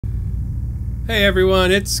Hey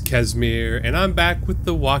everyone, it's Kesmir, and I'm back with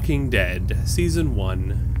The Walking Dead, Season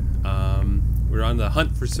 1. We're on the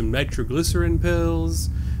hunt for some nitroglycerin pills.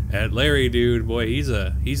 And Larry, dude, boy, he's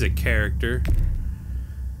a character.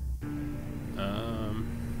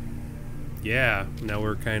 Yeah, now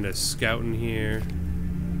we're kind of scouting here.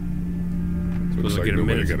 Looks We'll like get a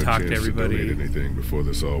minute to talk to everybody. To donate anything before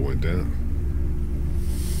this all went down.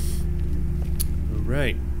 All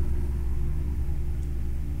right.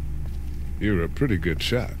 You're a pretty good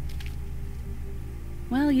shot.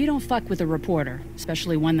 Well, you don't fuck with a reporter,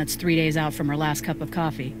 especially one that's 3 days out from her last cup of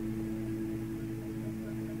coffee.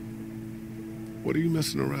 What are you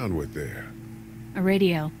messing around with there? A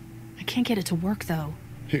radio. I can't get it to work, though.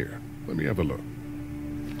 Here, let me have a look.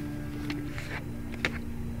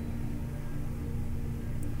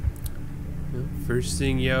 First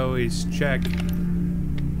thing you always check.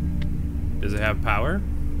 Does it have power?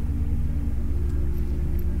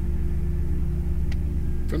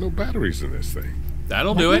 There are no batteries in this thing.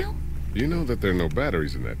 That'll do it. You know that there are no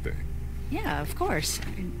batteries in that thing. Yeah, of course.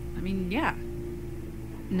 I mean, yeah.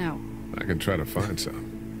 No. I can try to find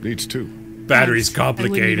some. Needs two. Battery's I wouldn't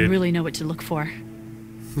complicated. even really know what to look for.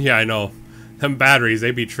 Yeah, I know. Them batteries,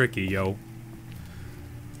 they be tricky, yo.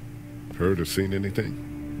 Heard or seen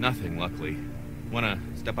anything? Nothing, luckily. Wanna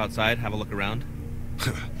step outside, have a look around?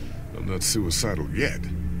 I'm not suicidal yet.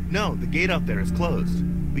 No, the gate out there is closed.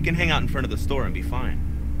 We can hang out in front of the store and be fine.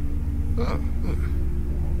 Not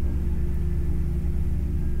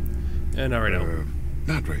right now.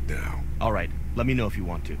 Not right now. Alright, let me know if you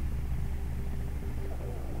want to.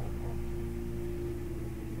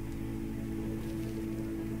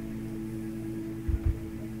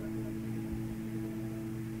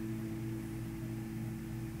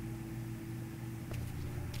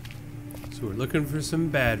 So we're looking for some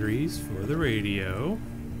batteries for the radio.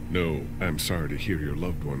 No, I'm sorry to hear your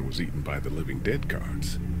loved one was eaten by the living dead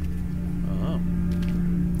cards. Oh.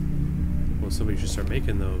 Well, somebody should start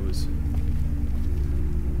making those.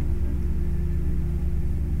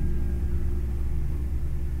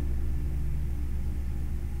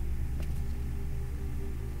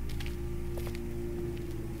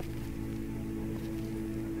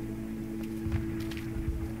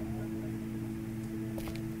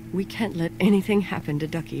 We can't let anything happen to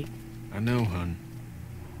Ducky. I know, hon.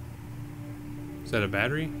 Is that a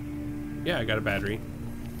battery? Yeah, I got a battery.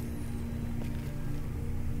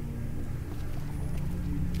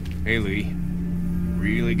 Hey, Lee.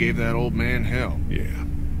 Really gave that old man hell. Yeah.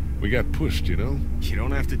 We got pushed, you know? You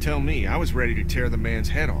don't have to tell me. I was ready to tear the man's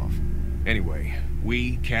head off. Anyway,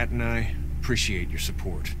 we, Kat and I, appreciate your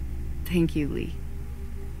support. Thank you, Lee.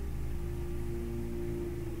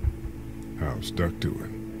 How's Duck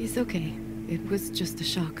doing? He's okay. It was just a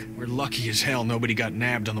shock. We're lucky as hell nobody got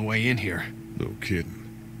nabbed on the way in here. No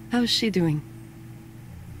kidding. How's she doing?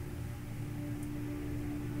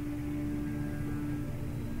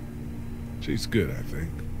 She's good, I think.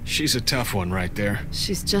 She's a tough one right there.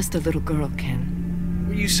 She's just a little girl, Ken.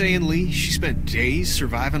 Were you saying, Lee, she spent days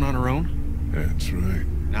surviving on her own? That's right.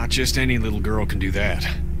 Not just any little girl can do that.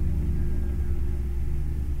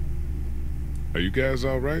 Are you guys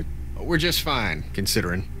all right? We're just fine,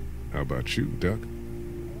 considering. How about you, Duck?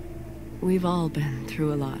 We've all been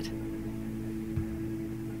through a lot.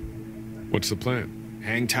 What's the plan?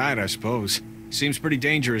 Hang tight, I suppose. Seems pretty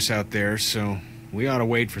dangerous out there, so we ought to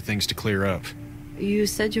wait for things to clear up. You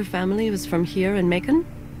said your family was from here in Macon?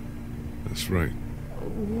 That's right.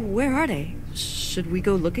 Where are they? Should we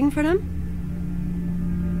go looking for them?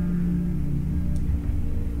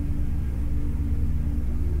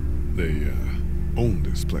 They, own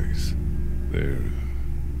this place. They're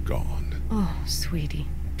gone. Oh, sweetie.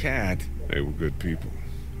 Kat. They were good people.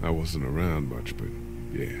 I wasn't around much, but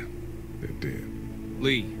yeah, they're dead.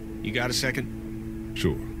 Lee, you got a second?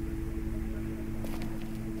 Sure.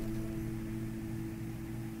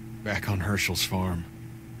 Back on Herschel's farm.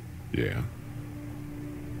 Yeah?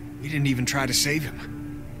 We didn't even try to save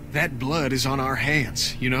him. That blood is on our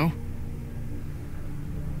hands, you know?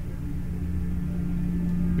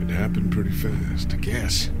 It happened pretty fast. I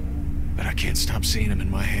guess. But I can't stop seeing him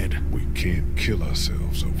in my head. We can't kill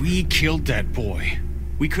ourselves over We killed that boy.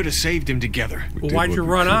 We could have saved him together. We Well, did why'd what you we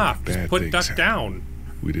run could. off? Bad Just put things Duck happen. down.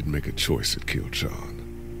 We didn't make a choice that killed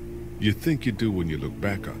Sean. You think you do when you look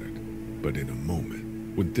back on it, but in a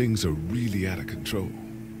moment, when things are really out of control,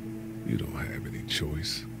 you don't have any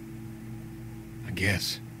choice. I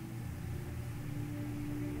guess.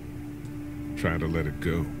 Try to let it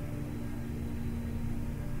go.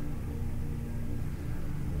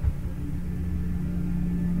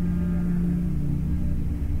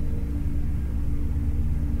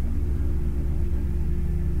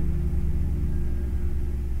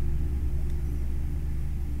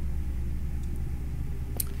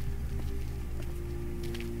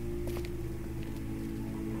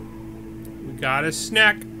 Got a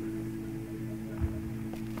snack.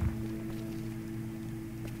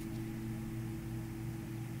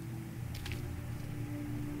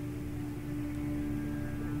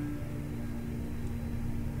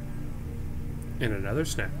 And another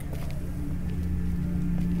snack.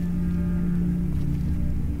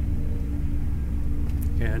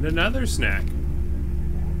 And another snack.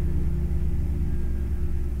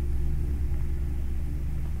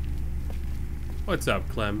 What's up,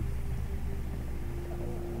 Clem?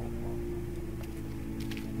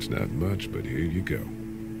 It's not much, but here you go.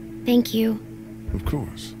 Thank you. Of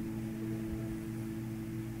course.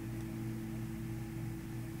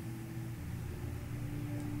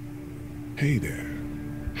 Hey there.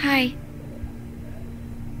 Hi.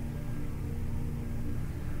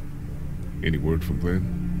 Any word from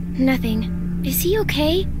Glenn? Nothing. Is he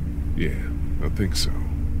okay? Yeah, I think so.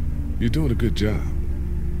 You're doing a good job.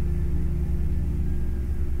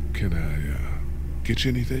 Can I, get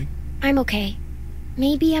you anything? I'm okay.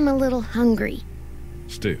 Maybe I'm a little hungry.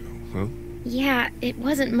 Still, huh? Yeah, it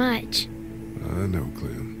wasn't much. I know,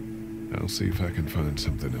 Glenn. I'll see if I can find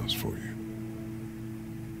something else for you.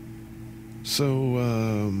 So,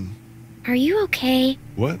 Are you okay?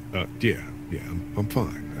 what? Yeah, I'm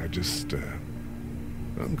fine. I just,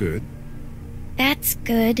 I'm good. That's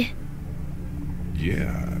good.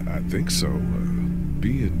 Yeah, I think so.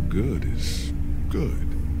 Being good is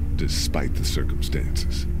good, despite the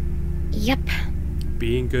circumstances. Yep.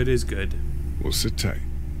 Being good is good. Well, sit tight.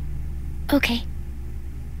 Okay.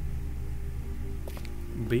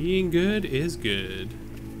 Being good is good.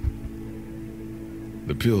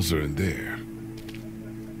 The pills are in there.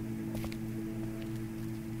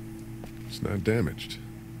 It's not damaged.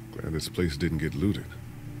 Glad this place didn't get looted.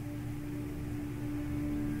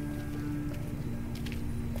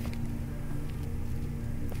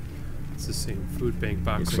 It's the same food bank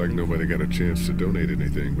box. Looks I like think. nobody got a chance to donate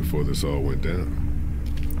anything before this all went down.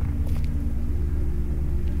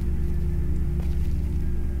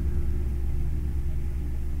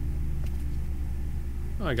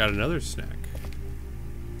 Oh, I got another snack.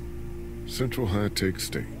 Central High-Tech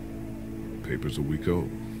State. Paper's a week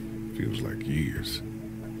old. Feels like years.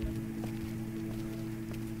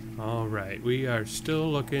 All right, we are still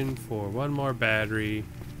looking for one more battery.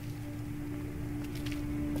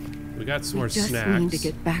 We got some more We just snacks. need to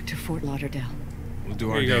get back to Fort Lauderdale. We'll do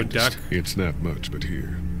Here our you go, damnedest. Duck. It's not much, but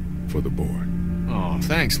here. For the boy. Oh,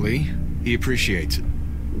 thanks, Lee. He appreciates it.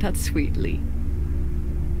 That's sweet, Lee.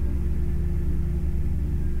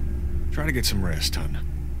 Try to get some rest, hon.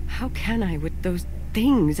 How can I with those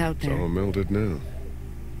things out It's all there? melted now.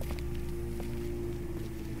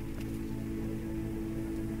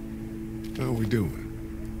 How are we doing?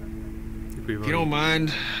 If you don't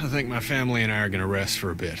mind, I think my family and I are gonna rest for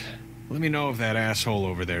a bit. Let me know if that asshole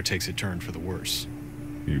over there takes a turn for the worse.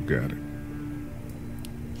 You got it.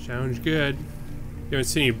 Sounds good. You haven't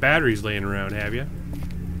seen any batteries laying around, have you?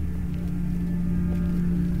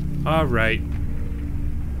 All right.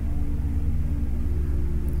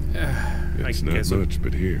 It's I not guess much,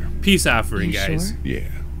 but here. peace offering, You guys. sure? Yeah.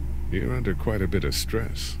 You're under quite a bit of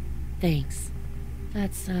stress. Thanks.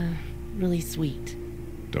 That's, really sweet.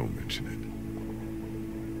 Don't mention it.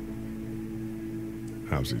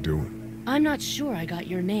 How's he doing? I'm not sure I got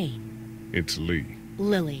your name. It's Lee.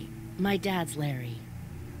 Lily. My dad's Larry.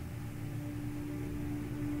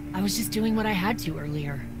 I was just doing what I had to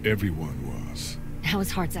earlier. Everyone was. Now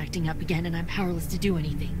his heart's acting up again and I'm powerless to do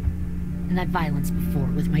anything. And that violence before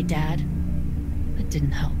with my dad, that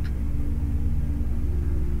didn't help.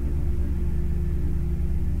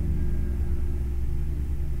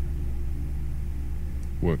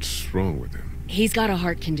 What's wrong with him? He's got a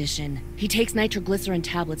heart condition. He takes nitroglycerin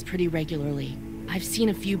tablets pretty regularly. I've seen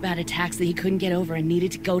a few bad attacks that he couldn't get over and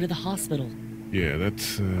needed to go to the hospital. Yeah,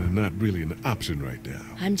 that's not really an option right now.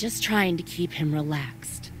 I'm just trying to keep him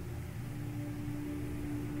relaxed.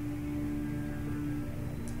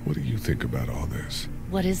 What do you think about all this?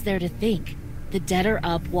 What is there to think? The dead are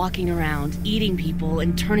up, walking around, eating people,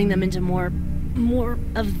 and turning them into more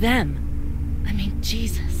of them. I mean,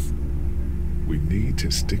 Jesus. We need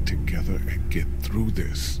to stick together and get through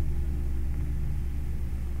this.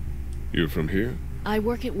 You're from here? I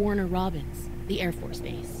work at Warner Robins, the Air Force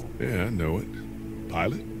Base. Yeah, I know it.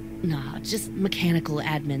 Pilot? Nah, just mechanical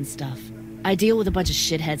admin stuff. I deal with a bunch of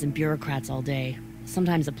shitheads and bureaucrats all day.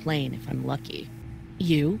 Sometimes a plane, if I'm lucky.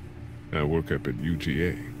 You? I work up at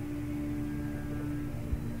UGA.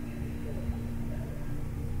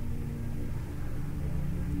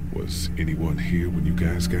 Was anyone here when you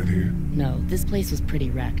guys got here? No, this place was pretty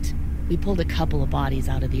wrecked. We pulled a couple of bodies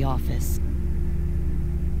out of the office.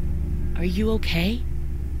 Are you okay?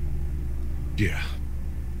 Yeah,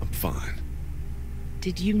 I'm fine.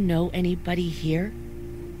 Did you know anybody here?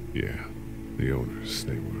 Yeah, the owners,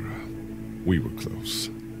 we were close.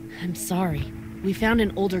 I'm sorry. We found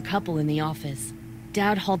an older couple in the office.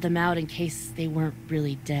 Dad hauled them out in case they weren't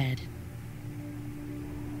really dead.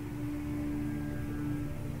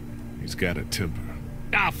 He's got a temper.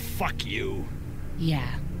 Ah, fuck you.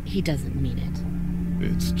 Yeah, he doesn't mean it.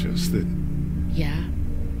 It's just that... Yeah?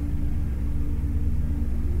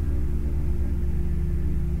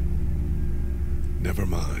 Never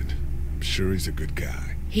mind. I'm sure he's a good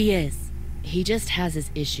guy. He is. He just has his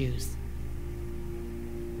issues.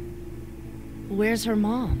 Where's her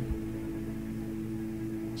mom?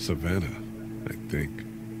 Savannah, I think.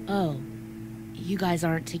 Oh, you guys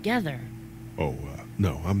aren't together. Oh,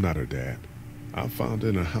 no, I'm not her dad. I found her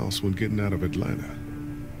in a house when getting out of Atlanta.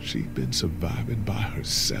 She'd been surviving by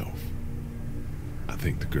herself. I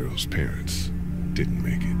think the girl's parents didn't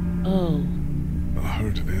make it. Oh. I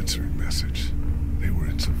heard an answering message. They were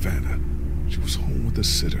in Savannah. She was home with a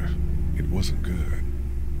sitter. It wasn't good.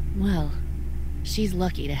 Well, she's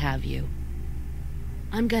lucky to have you.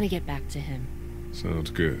 I'm gonna get back to him.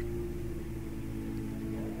 Sounds good.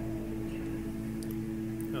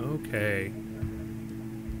 Okay.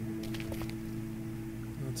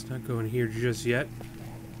 Let's not go in here just yet.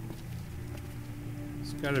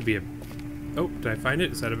 It's gotta be a... Oh, did I find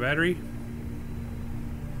it? Is that a battery?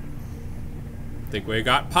 Think we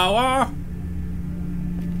got power?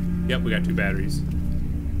 Yep, we got 2 batteries.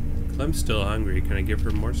 Clem's still hungry. Can I give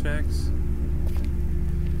her more snacks?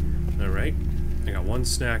 Alright. I got 1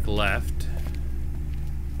 snack left.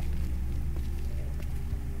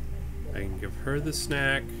 I can give her the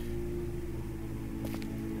snack.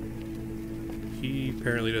 He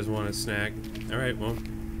apparently doesn't want a snack. Alright, well,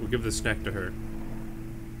 we'll give the snack to her.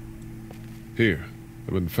 Here,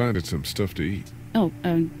 I've been finding some stuff to eat. Oh,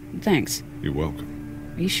 thanks. You're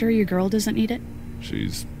welcome. Are you sure your girl doesn't need it?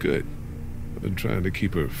 She's good. I've been trying to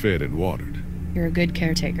keep her fed and watered. You're a good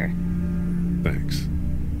caretaker. Thanks.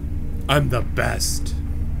 I'm the best.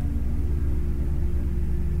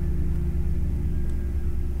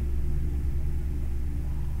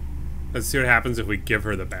 Let's see what happens if we give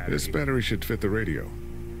her the battery. This battery should fit the radio.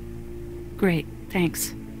 Great,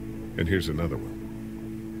 thanks. And here's another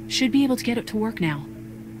one. Should be able to get it to work now.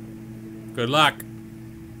 Good luck.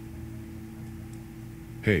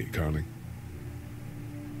 Hey, Carly.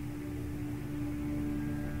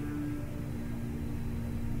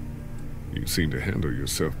 You seem to handle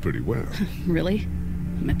yourself pretty well. Really?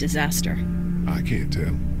 I'm a disaster. I can't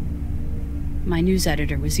tell. My news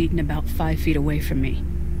editor was eaten about 5 feet away from me,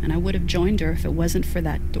 and I would have joined her if it wasn't for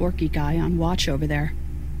that dorky guy on watch over there.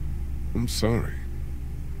 I'm sorry.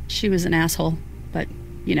 She was an asshole, but,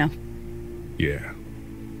 you know. Yeah.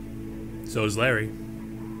 So is Larry.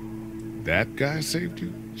 That guy saved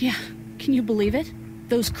you? Yeah, can you believe it?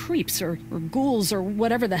 Those creeps, or ghouls, or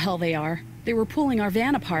whatever the hell they are. They were pulling our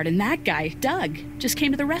van apart, and that guy, Doug, just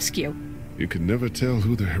came to the rescue. You can never tell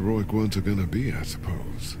who the heroic ones are gonna be, I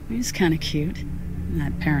suppose. He's kind of cute. In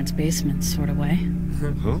that parents' basement sort of way.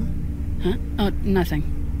 Huh? Huh? Oh, nothing.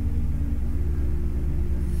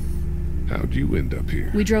 How'd you end up here?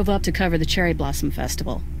 We drove up to cover the Cherry Blossom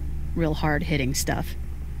Festival. Real hard-hitting stuff.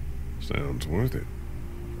 Sounds worth it.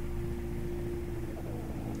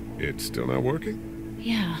 It's still not working?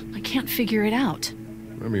 Yeah, I can't figure it out.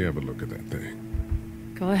 Let me have a look at that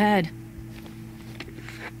thing. Go ahead.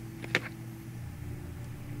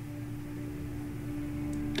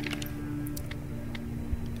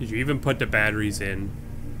 Did you even put the batteries in?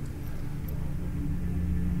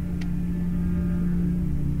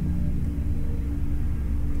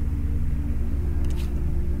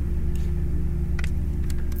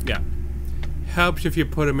 Yeah. Helps if you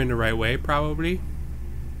put them in the right way, probably.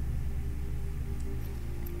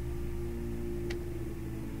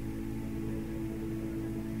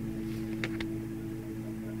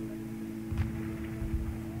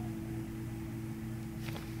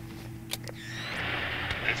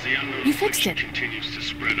 You fixed it. Continues to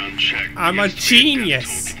spread unchecked. I'm a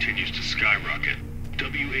genius. Continues to skyrocket.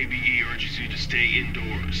 WABE urges you to stay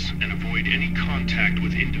indoors and avoid any contact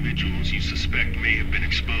with individuals you suspect may have been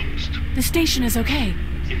exposed. The station is okay.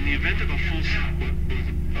 In the event of a full...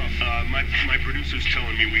 my producer's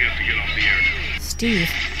telling me we have to get off the air. Steve.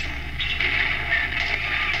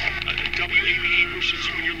 WABE wishes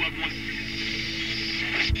you and your loved one...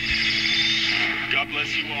 God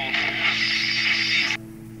bless you all.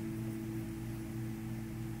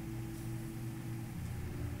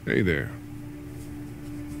 Hey there.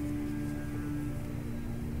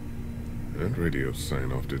 That radio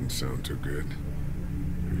sign-off didn't sound too good.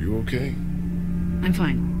 Are you okay? I'm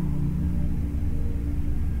fine.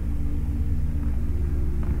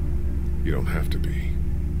 You don't have to be.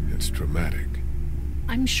 It's dramatic.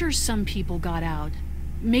 I'm sure some people got out.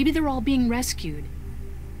 Maybe they're all being rescued.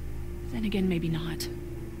 Then again, maybe not.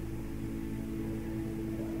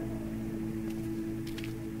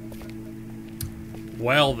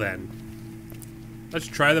 Well then, let's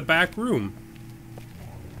try the back room.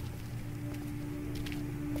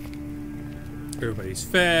 Everybody's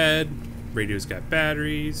fed. Radio's got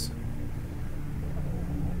batteries.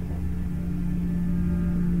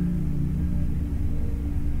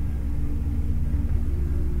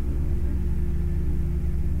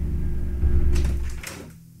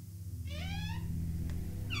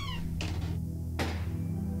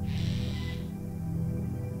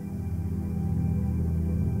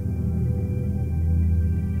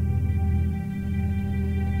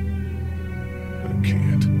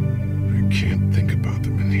 I can't think about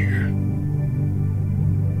them in here.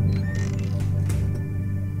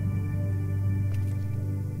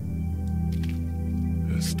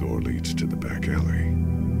 This door leads to the back alley.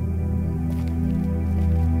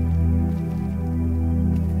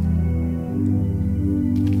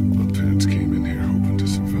 My parents came in here hoping to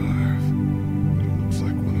survive, but it looks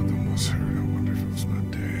like one of them was hurt. I wonder if it was my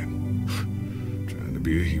dad. Trying to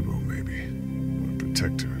be a hero, maybe. Or a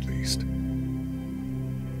protector, at least.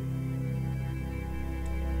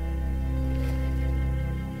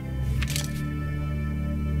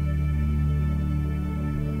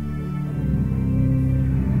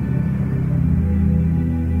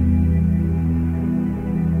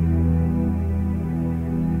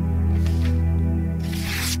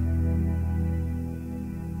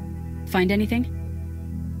 Find anything?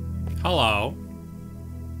 Hello.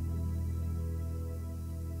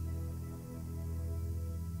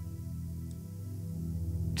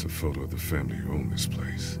 It's a photo of the family who own this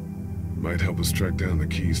place. Might help us track down the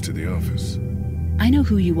keys to the office. I know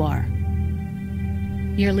who you are.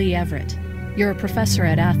 You're Lee Everett. You're a professor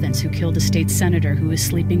at Athens who killed a state senator who was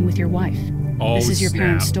sleeping with your wife. Oh, this is your snap.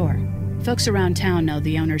 parents' store. Folks around town know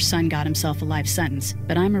the owner's son got himself a life sentence,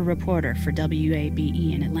 but I'm a reporter for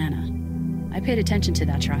WABE in Atlanta. I paid attention to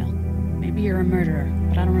that trial. Maybe you're a murderer,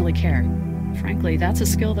 but I don't really care. Frankly, that's a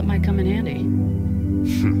skill that might come in handy.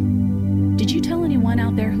 Did you tell anyone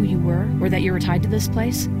out there who you were, or that you were tied to this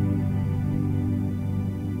place?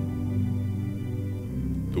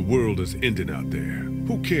 The world is ending out there.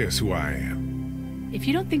 Who cares who I am? If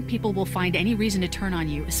you don't think people will find any reason to turn on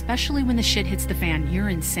you, especially when the shit hits the fan, you're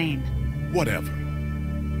insane. Whatever.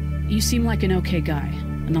 You seem like an okay guy,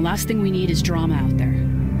 and the last thing we need is drama out there.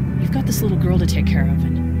 You've got this little girl to take care of,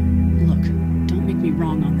 and look, don't make me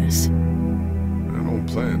wrong on this. I don't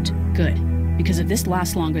plan to. Good, because if this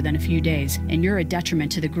lasts longer than a few days, and you're a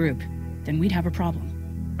detriment to the group, then we'd have a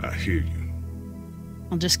problem. I hear you.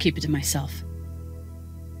 I'll just keep it to myself.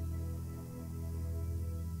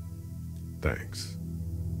 Thanks.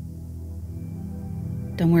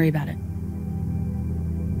 Don't worry about it.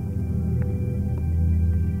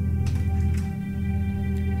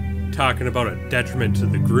 Talking about a detriment to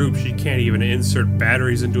the group, she can't even insert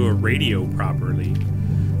batteries into a radio properly.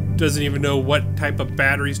 Doesn't even know what type of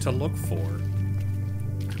batteries to look for.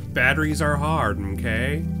 Batteries are hard,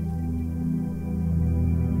 okay?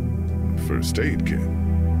 First aid kit.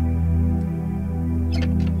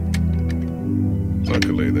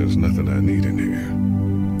 Luckily, there's nothing I need in here.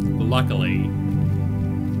 Luckily.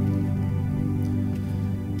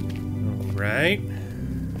 All right.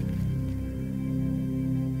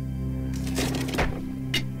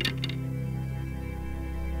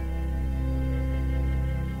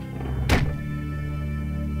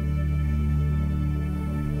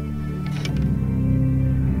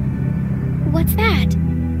 What's that?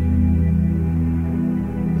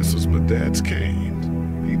 This was my dad's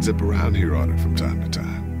cane. He'd zip around here on it from time to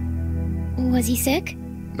time. Was he sick?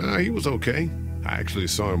 Nah, he was okay. I actually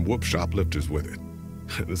saw him whoop shoplifters with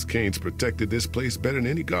it. This cane's protected this place better than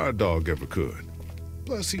any guard dog ever could.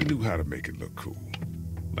 Plus, he knew how to make it look cool.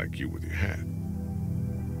 Like you with your hat.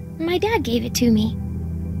 My dad gave it to me.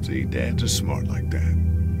 See, dads are smart like that.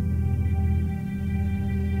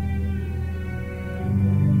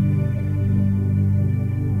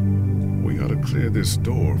 We ought to clear this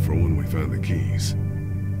door for when we find the keys.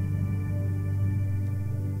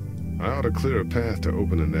 I ought to clear a path to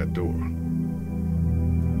opening that door.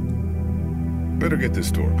 Better get this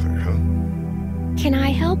door clear, huh? Can I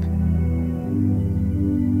help?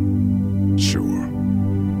 Sure.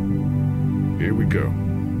 Here we go.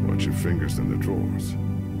 Watch your fingers in the drawers.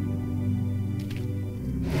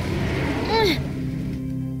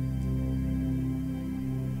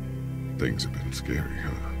 Things have been scary,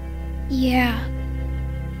 huh? Yeah.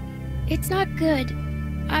 It's not good.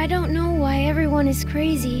 I don't know why everyone is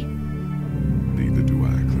crazy. Neither do I,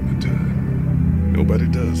 Clementine. Nobody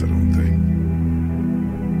does, I don't think.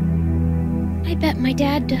 I bet my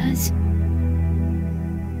dad does.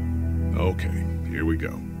 Okay, here we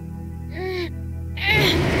go.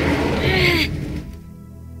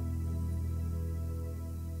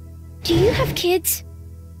 Do you have kids?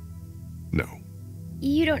 No.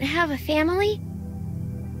 You don't have a family?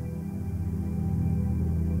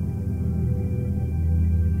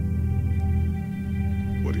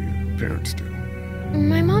 What do your parents do?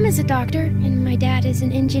 My mom is a doctor, and my dad is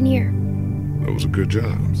an engineer. Those are good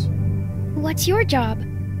jobs. What's your job?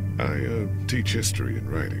 I teach history and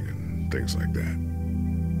writing and things like that.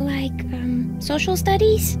 Like, social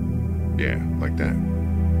studies? Yeah, like that.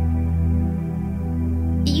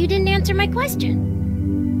 You didn't answer my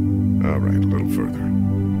question. All right, a little further.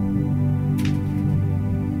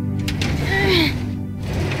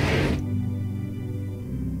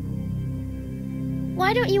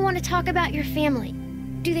 Why don't you want to talk about your family?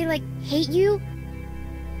 Do they, like, hate you?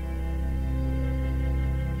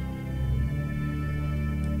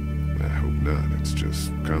 I hope not. It's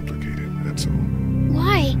just complicated, that's all.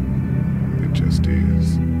 Why? It just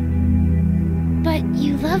is. But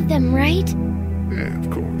you love them, right? Yeah, of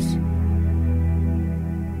course.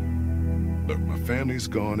 Look, my family's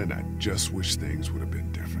gone and I just wish things would have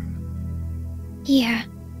been different. Yeah.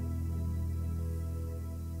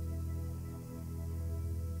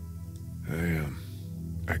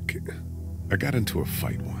 I got into a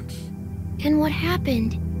fight once. And what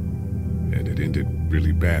happened? And it ended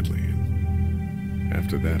really badly. And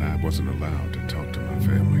after that, I wasn't allowed to talk to my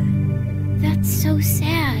family. That's so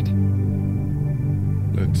sad.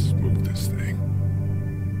 Let's move this thing.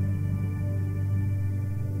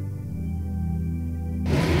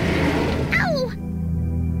 Ow!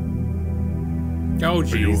 Oh,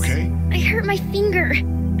 jeez. Are you okay? I hurt my finger.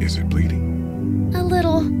 Is it bleeding? A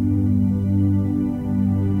little.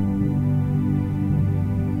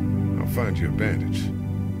 I'll find you a bandage.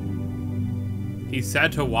 He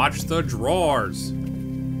said to watch the drawers.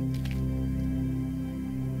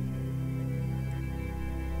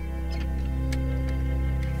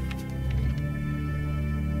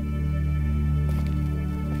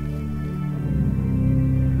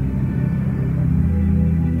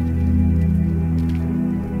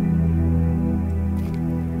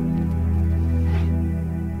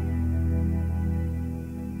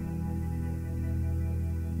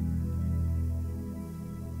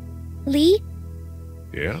 Lee?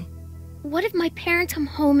 Yeah? What if my parents come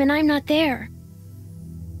home and I'm not there?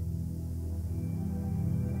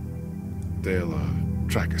 They'll,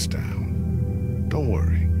 track us down. Don't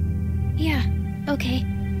worry. Yeah, okay.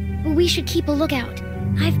 We should keep a lookout.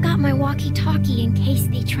 I've got my walkie-talkie in case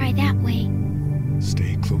they try that way.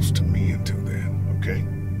 Stay close to me until then, okay?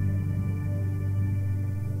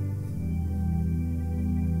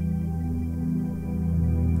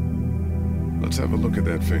 Let's have a look at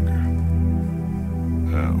that finger.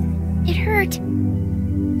 How? It hurt.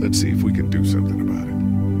 Let's see if we can do something about it.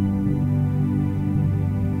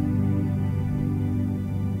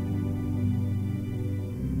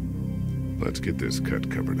 Let's get this cut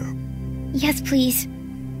covered up. Yes, please.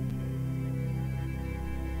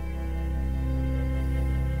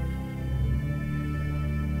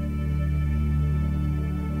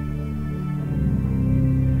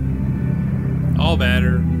 All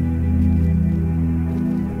better.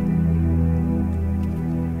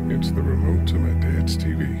 It's the remote to my dad's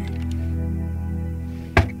TV.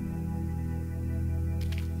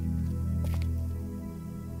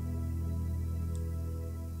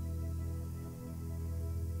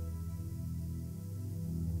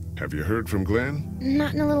 Have you heard from Glenn?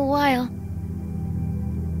 Not in a little while.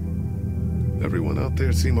 Everyone out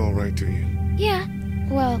there seem all right to you? Yeah.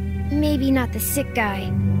 Well, maybe not the sick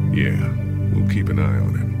guy. Yeah, we'll keep an eye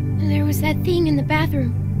on him. There was that thing in the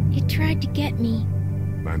bathroom. It tried to get me.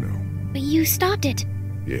 I know. But you stopped it.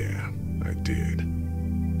 Yeah, I did.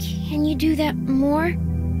 Can you do that more?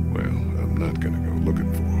 Well, I'm not gonna go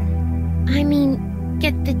looking for him. I mean,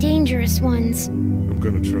 get the dangerous ones. I'm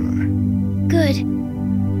gonna try. Good.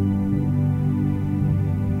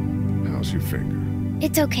 How's your finger?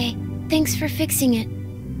 It's okay. Thanks for fixing it.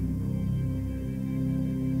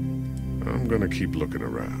 I'm gonna keep looking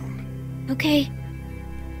around. Okay.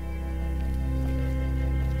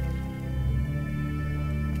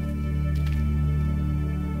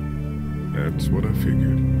 That's what I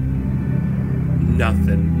figured.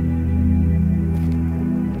 Nothing.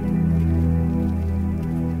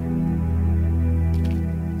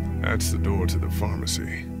 That's the door to the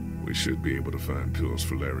pharmacy. We should be able to find pills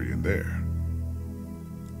for Larry in there.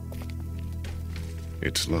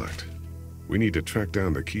 It's locked. We need to track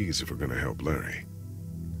down the keys if we're gonna help Larry.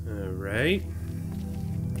 All right.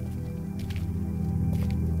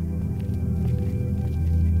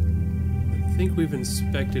 I think we've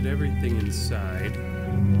inspected everything inside.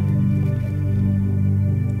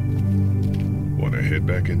 Wanna head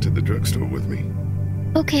back into the drugstore with me?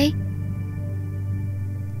 Okay.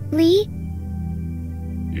 Lee?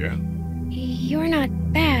 Yeah? You're not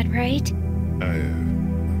bad, right? Why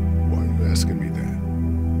are you asking me that?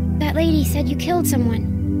 That lady said you killed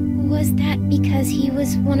someone. Was that because he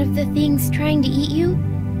was one of the things trying to eat you?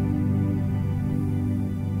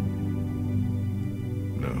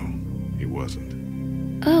 No, he wasn't.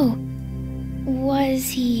 Oh. Was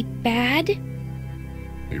he bad?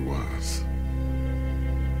 He was.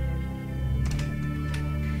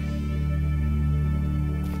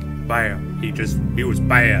 Bad. He was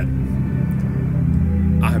bad.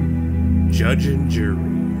 I'm judge and jury.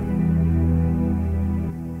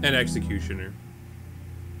 And executioner.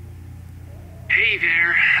 Hey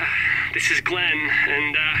there, this is Glenn,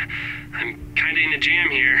 and I'm kinda in a jam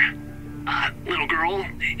here. Little girl,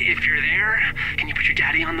 if you're there, can you put your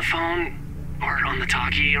daddy on the phone? Or on the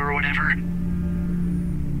talkie or whatever?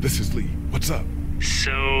 This is Lee. What's up?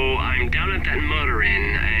 So, I'm down at that motor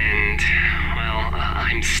inn, and, well,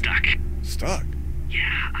 I'm stuck. Stuck?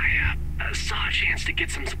 Yeah, I saw a chance to get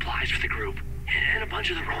some supplies for the group, and a bunch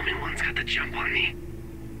of the Roman ones got the jump on me.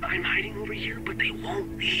 I'm hiding over here, but they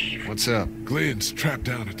won't leave. What's up? Glenn's trapped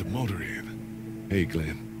down at the motor inn. Hey,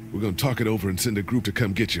 Glenn, we're gonna talk it over and send a group to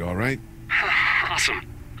come get you, all right? Awesome.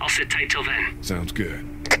 I'll sit tight till then. Sounds good.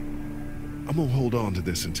 I'm gonna hold on to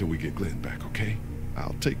this until we get Glenn back, okay?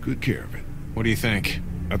 I'll take good care of it. What do you think?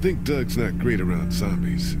 I think Doug's not great around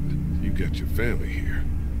zombies. You got your family here.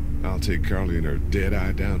 I'll take Carly and her dead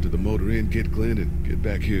eye down to the motor inn, get Glenn, and get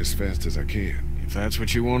back here as fast as I can. If that's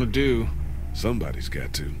what you want to do. Somebody's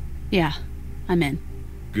got to. Yeah, I'm in.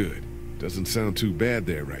 Good. Doesn't sound too bad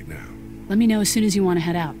there right now. Let me know as soon as you want to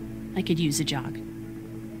head out. I could use a jog.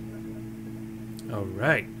 All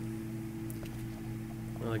right.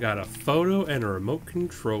 Well, I got a photo and a remote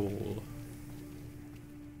control.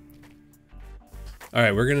 All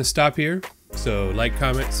right, we're going to stop here. So like,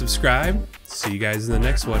 comment, subscribe. See you guys in the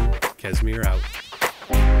next one. Casimir out.